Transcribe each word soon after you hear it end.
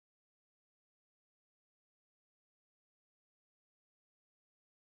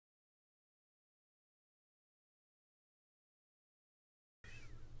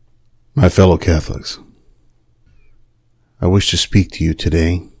My fellow Catholics, I wish to speak to you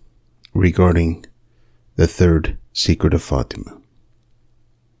today regarding the Third Secret of Fatima.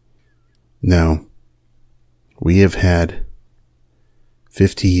 Now, we have had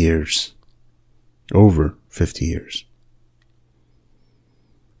 50 years, over 50 years,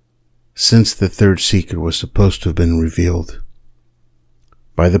 since the Third Secret was supposed to have been revealed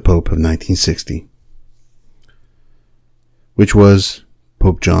by the Pope of 1960, which was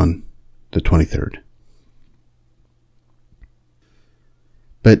Pope John the 23rd.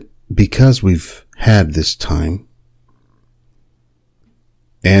 But because we've had this time,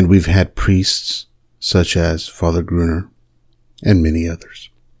 and we've had priests such as Father Gruner and many others,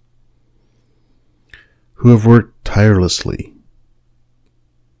 who have worked tirelessly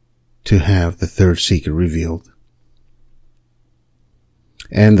to have the Third Secret revealed,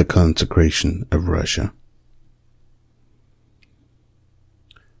 and the consecration of Russia,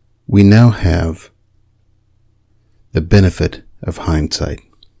 we now have the benefit of hindsight.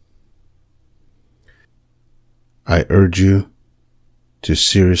 I urge you to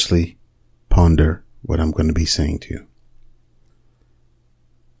seriously ponder what I'm going to be saying to you.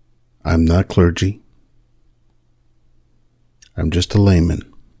 I'm not clergy. I'm just a layman.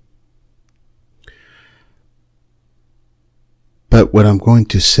 But what I'm going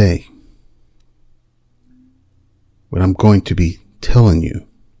to say, what I'm going to be telling you,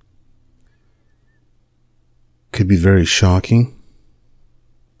 could be very shocking,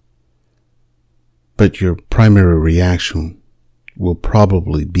 but your primary reaction will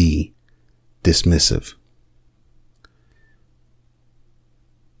probably be dismissive.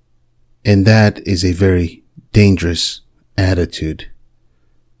 And that is a very dangerous attitude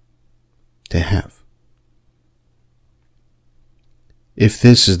to have. If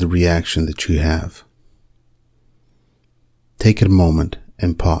this is the reaction that you have, take a moment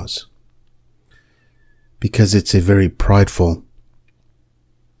and pause. Because it's a very prideful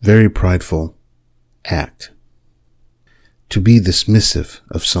act to be dismissive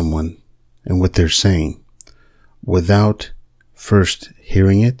of someone and what they're saying without first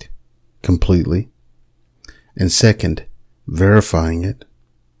hearing it completely, and second, verifying it.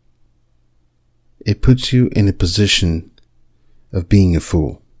 It puts you in a position of being a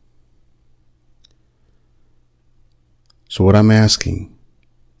fool. So what I'm asking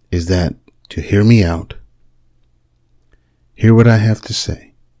is that to hear me out, hear what I have to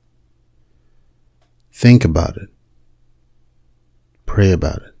say, think about it, pray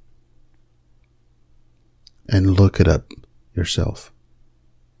about it, and look it up yourself.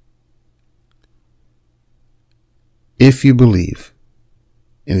 If you believe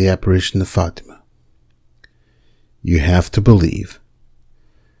in the Apparition of Fatima, you have to believe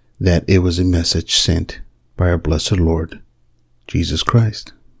that it was a message sent by our blessed Lord, Jesus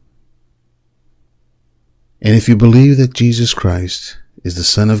Christ. And if you believe that Jesus Christ is the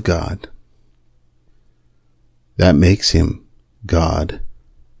Son of God, that makes him God,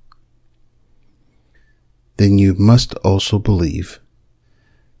 then you must also believe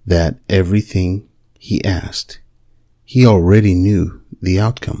that everything he asked, he already knew the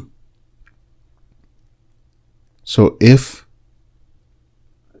outcome. So if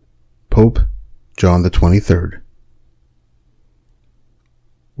Pope John the 23rd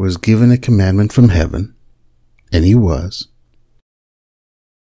was given a commandment from heaven, and he was,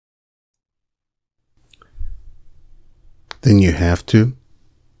 then you have to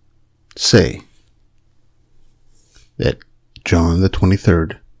say that John the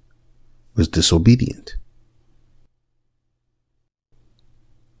 23rd was disobedient.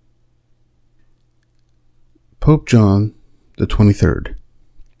 Pope John the 23rd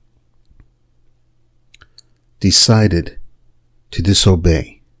decided to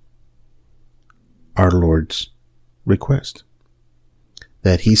disobey our Lord's request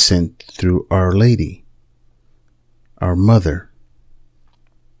that he sent through Our Lady, our Mother,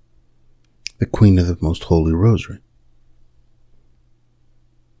 the Queen of the Most Holy Rosary.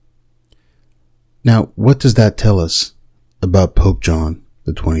 Now, what does that tell us about Pope John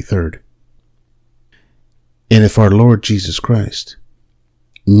the 23rd? And if our Lord Jesus Christ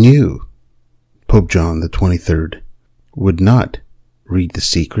knew Pope John the 23rd would not read the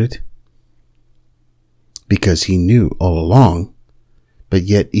secret, because he knew all along, but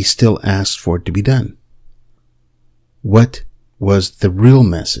yet he still asked for it to be done, what was the real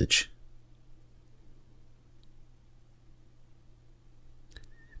message?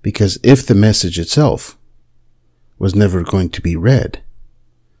 Because if the message itself was never going to be read,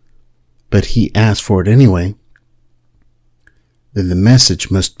 but he asked for it anyway, then the message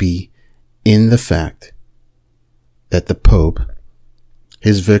must be in the fact that the Pope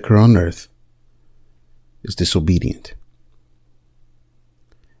his vicar on earth, is disobedient.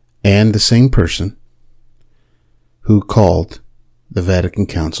 And the same person who called the Vatican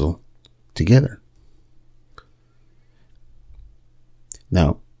Council together.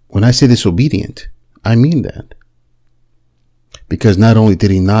 Now, when I say disobedient, I mean that. Because not only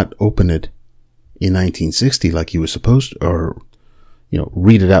did he not open it in 1960 like he was supposed to, or,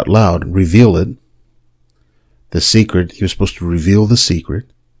 read it out loud, reveal it, the secret, he was supposed to reveal the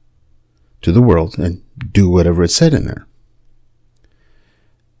secret to the world and do whatever it said in there.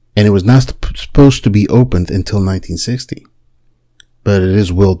 And it was not supposed to be opened until 1960. But it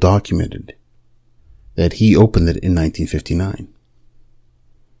is well documented that he opened it in 1959.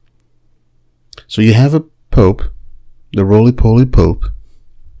 So you have a pope, the roly-poly pope,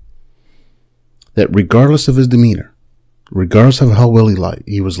 that regardless of his demeanor, regardless of how well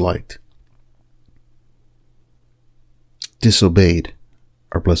he was liked, disobeyed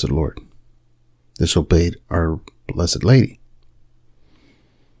our Blessed Lord, disobeyed our Blessed Lady.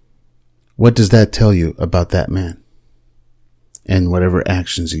 What does that tell you about that man and whatever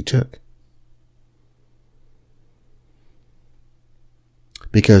actions he took?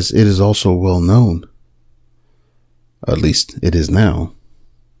 Because it is also well known, at least it is now,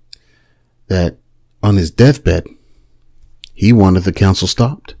 that on his deathbed, he wanted the council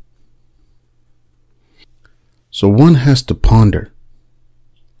stopped. So one has to ponder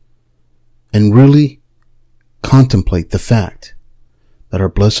and really contemplate the fact that our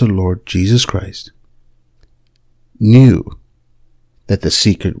blessed Lord Jesus Christ knew that the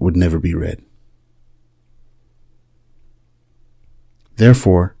secret would never be read.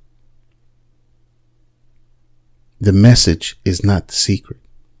 Therefore, the message is not the secret.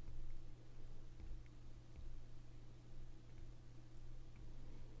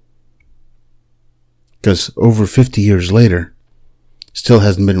 Because over 50 years later, still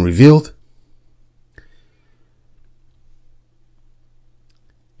hasn't been revealed.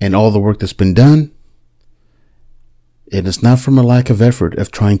 And all the work that's been done, it is not from a lack of effort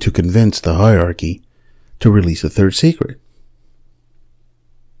of trying to convince the hierarchy to release the third secret.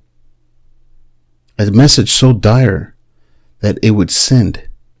 A message so dire that it would send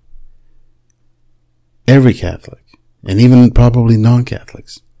every Catholic, and even probably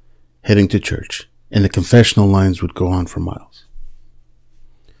non-Catholics, heading to church, and the confessional lines would go on for miles.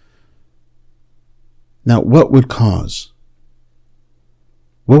 Now, what would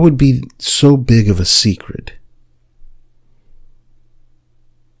be so big of a secret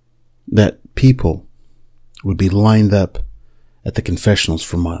that people would be lined up at the confessionals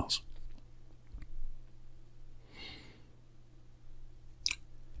for miles?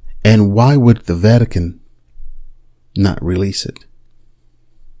 And why would the Vatican not release it?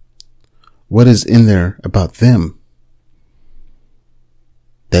 What is in there about them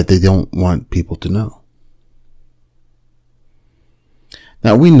that they don't want people to know?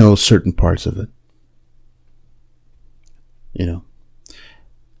 Now, we know certain parts of it.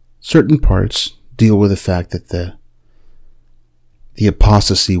 Certain parts deal with the fact that the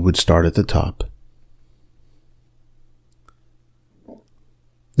apostasy would start at the top.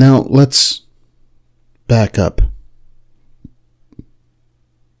 Now, let's back up.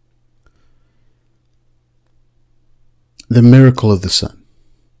 The miracle of the sun.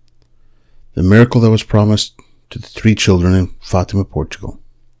 The miracle that was promised to the 3 children in Fatima, Portugal,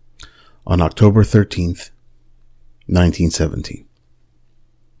 on October 13th, 1917.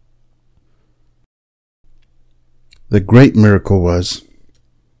 The great miracle was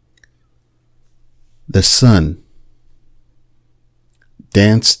the sun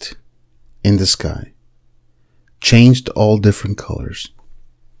danced in the sky, changed all different colors.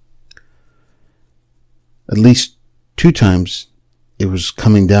 At least 2 times it was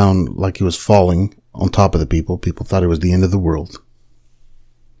coming down like it was falling on top of the people. People thought it was the end of the world.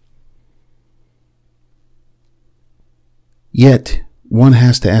 Yet, one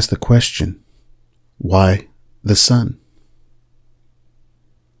has to ask the question, why the sun?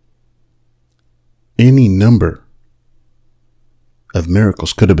 Any number of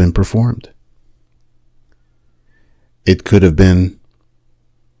miracles could have been performed. It could have been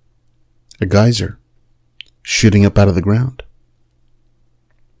a geyser shooting up out of the ground.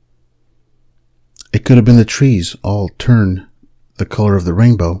 It could have been the trees all turn the color of the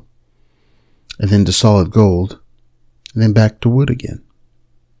rainbow, and then to solid gold, and then back to wood again.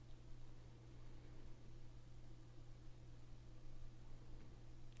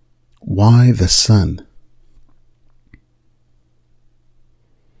 Why the sun?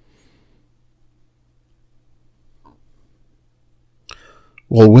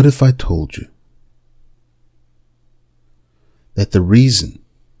 Well, what if I told you that the reason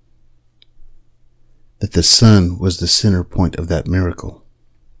that the sun was the center point of that miracle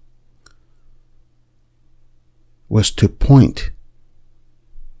was to point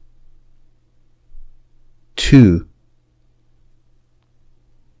to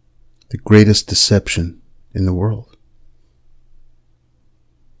the greatest deception in the world.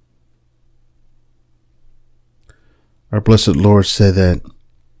 Our blessed Lord said that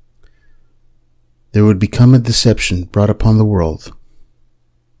there would become a deception brought upon the world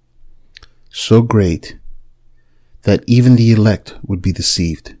so great that even the elect would be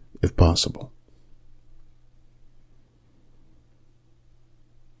deceived, if possible.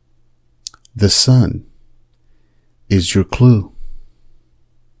 The sun is your clue.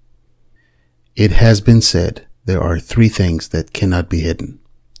 It has been said there are three things that cannot be hidden: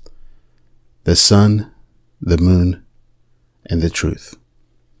 the sun, the moon, and the truth.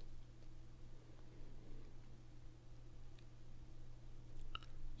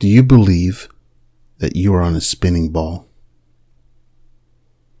 Do you believe that you are on a spinning ball?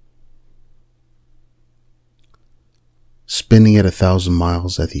 Spinning at 1,000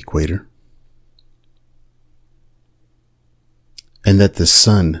 miles at the equator? And that the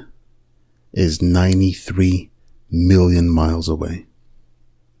sun is 93 million miles away?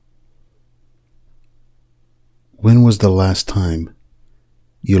 When was the last time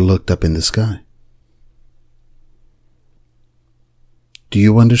you looked up in the sky? Do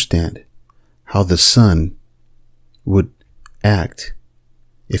you understand how the sun would act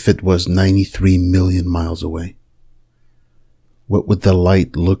if it was 93 million miles away? What would the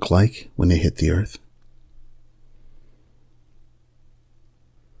light look like when it hit the earth?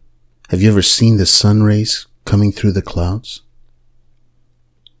 Have you ever seen the sun rays coming through the clouds?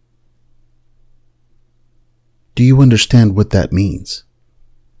 Do you understand what that means?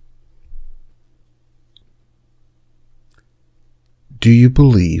 Do you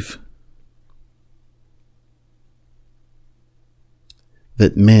believe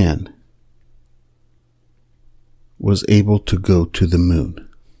that man was able to go to the moon?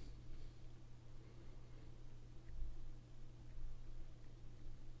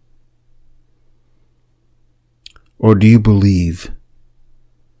 Or do you believe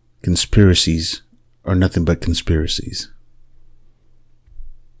conspiracies are nothing but conspiracies?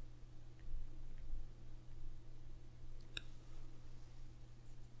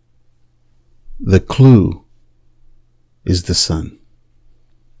 The clue is the sun.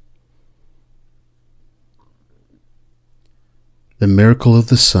 The miracle of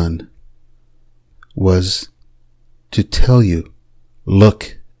the sun was to tell you,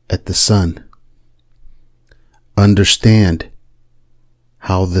 look at the sun. Understand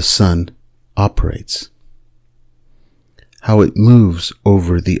how the sun operates, how it moves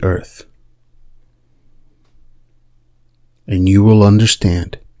over the earth, and you will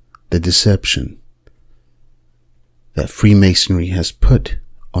understand the deception that Freemasonry has put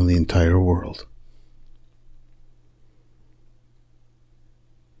on the entire world.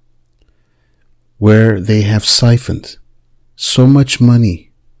 Where they have siphoned so much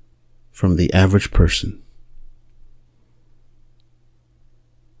money from the average person,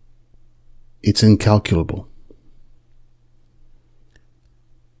 it's incalculable.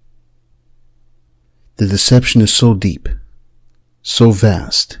 The deception is so deep, so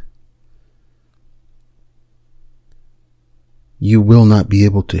vast, you will not be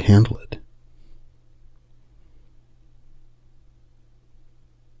able to handle it.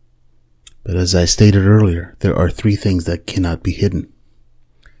 But as I stated earlier, there are three things that cannot be hidden: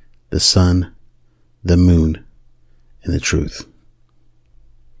 the sun, the moon, and the truth.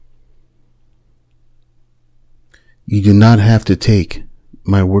 You do not have to take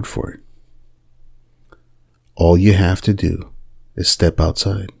my word for it. All you have to do is step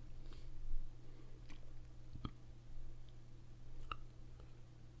outside.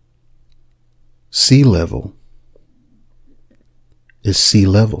 Sea level is sea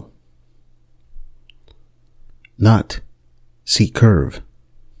level, not sea curve.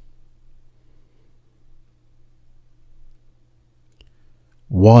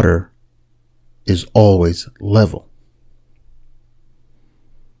 Water is always level,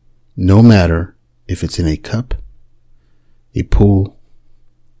 no matter if it's in a cup, a pool,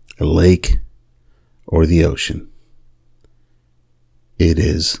 a lake, or the ocean. It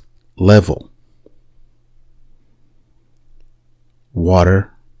is level.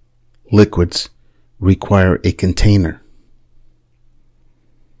 Water, liquids require a container.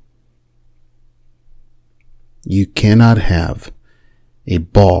 You cannot have a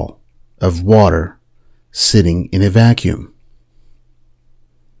ball of water sitting in a vacuum.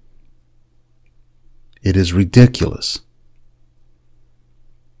 It is ridiculous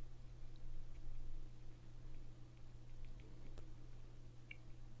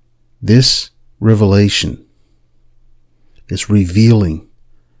This revelation, this revealing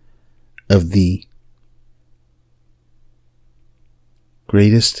of the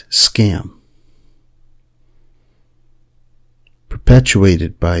greatest scam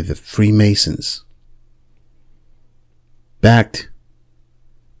perpetuated by the Freemasons, backed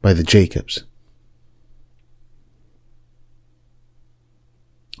by the Jacobs,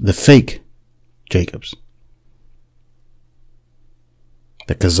 the fake Jacobs,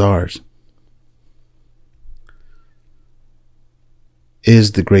 the Khazars,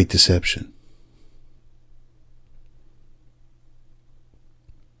 is the Great Deception.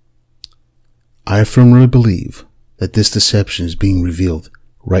 I firmly believe that this deception is being revealed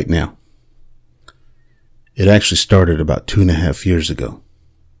right now. It actually started about 2.5 years ago.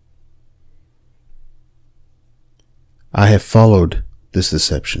 I have followed this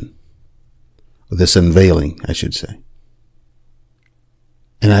deception, or this unveiling, I should say.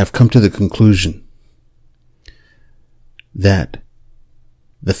 And I have come to the conclusion that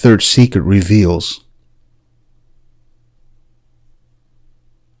the third secret reveals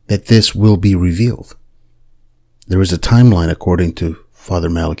that this will be revealed. There is a timeline according to Father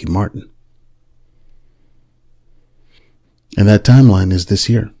Malachi Martin. And that timeline is this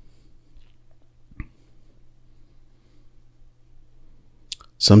year.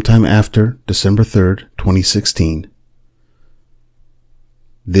 Sometime after December 3rd, 2016,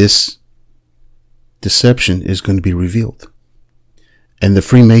 this deception is going to be revealed. And the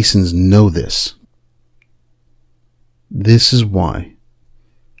Freemasons know this. This is why,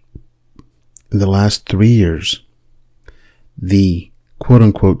 in the last 3 years, the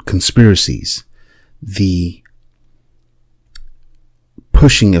quote-unquote conspiracies, the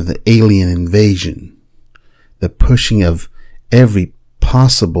pushing of the alien invasion, the pushing of every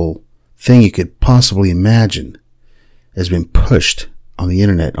possible thing you could possibly imagine has been pushed on the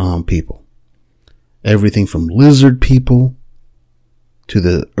internet on people. Everything from lizard people to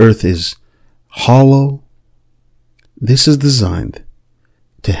the earth is hollow. This is designed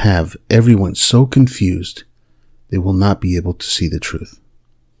to have everyone so confused they will not be able to see the truth.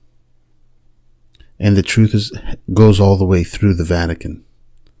 And the truth goes all the way through the Vatican.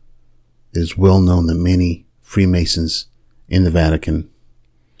 It is well known that many Freemasons in the Vatican,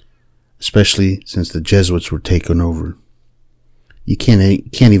 especially since the Jesuits were taken over, you can't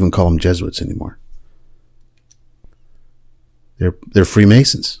even call them Jesuits anymore. They're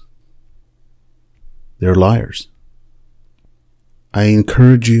Freemasons. They're liars. I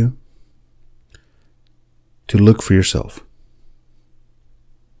encourage you to look for yourself.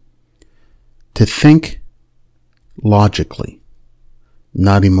 To think logically,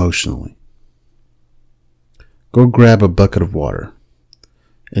 not emotionally. Go grab a bucket of water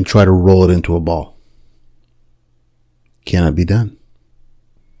and try to roll it into a ball. Cannot be done.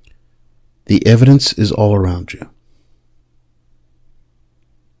 The evidence is all around you.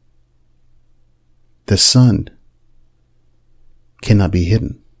 The sun cannot be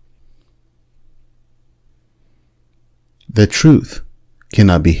hidden. The truth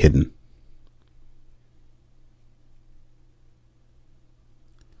cannot be hidden.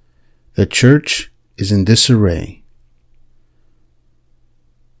 The church is in disarray.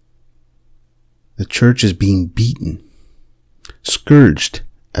 The church is being beaten, scourged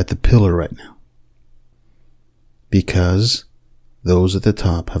at the pillar right now, because those at the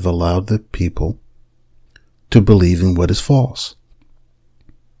top have allowed the people to believe in what is false,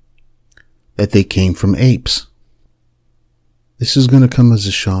 that they came from apes. This is going to come as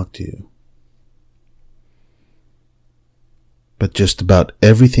a shock to you. But just about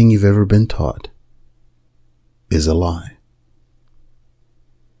everything you've ever been taught is a lie.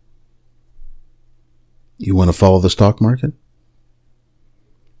 You want to follow the stock market?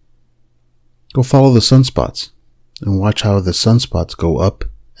 Go follow the sunspots and watch how the sunspots go up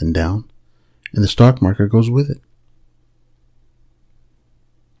and down, and the stock market goes with it.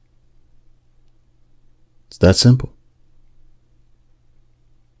 It's that simple.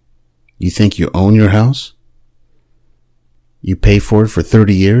 You think you own your house? You pay for it for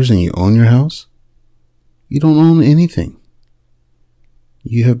 30 years and you own your house? You don't own anything.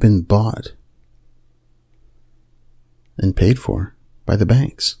 You have been bought and paid for by the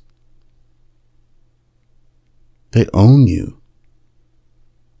banks. They own you.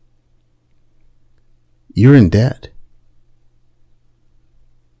 You're in debt.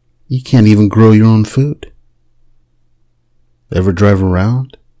 You can't even grow your own food. Ever drive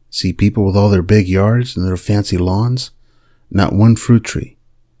around, see people with all their big yards and their fancy lawns? Not one fruit tree,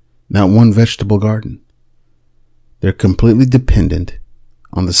 not one vegetable garden. They're completely dependent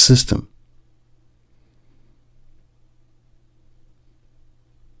on the system.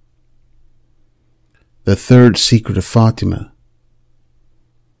 The third secret of Fatima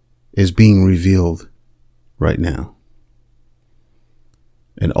is being revealed right now.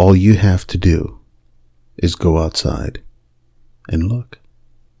 And all you have to do is go outside and look.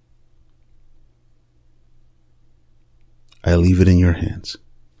 I leave it in your hands.